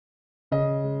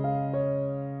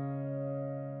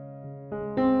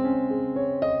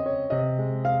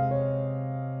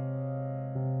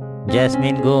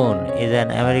Jasmine Gunn is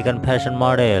an American fashion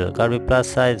model, curvy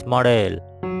plus-size model,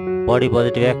 body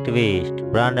positive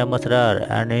activist, brand ambassador,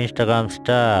 and Instagram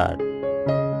star.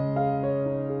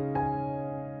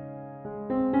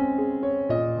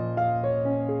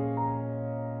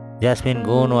 Jasmine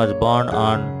Gunn was born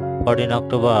on 14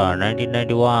 October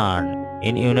 1991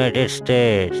 in United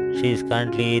States. She is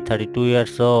currently 32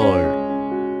 years old.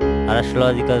 Her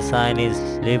astrological sign is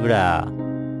Libra.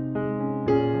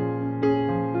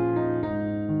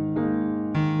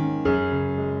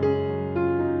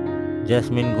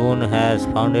 Jasmine Gunn has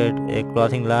founded a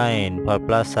clothing line for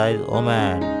plus-size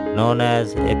women known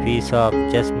as A Piece of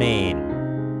Jasmine.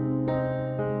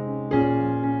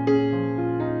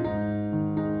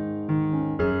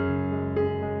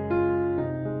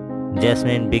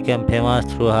 Jasmine became famous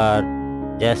through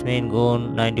her Jasmine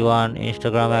Gunn 91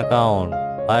 Instagram account,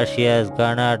 where she has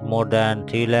garnered more than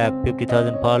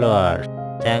 350,000 followers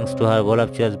thanks to her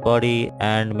voluptuous body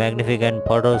and magnificent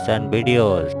photos and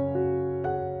videos.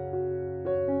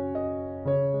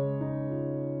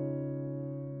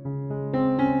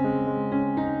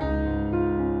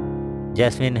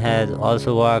 Jasmine has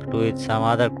also worked with some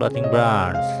other clothing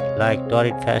brands like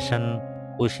Torrid Fashion,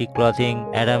 Pushy Clothing,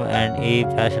 Adam and Eve,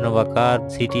 Fashion Over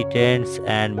Curve, City Trends,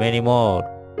 and many more.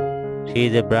 She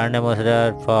is a brand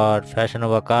ambassador for Fashion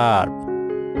Over Curve.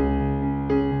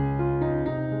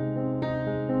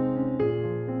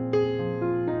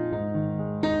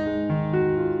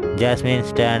 Jasmine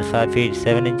stands 5 feet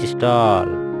 7 inches tall.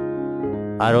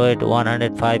 Her weight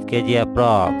 105 kg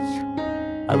approx.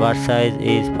 Her bust size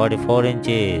is 44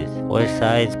 inches, waist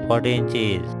size 40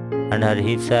 inches, and her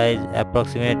hip size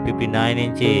approximate 59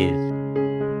 inches.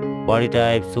 Body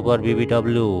type Super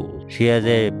BBW. She has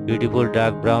a beautiful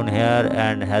dark brown hair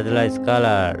and hazel eyes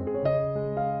color.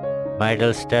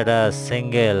 Marital status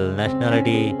single,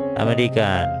 nationality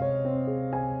American.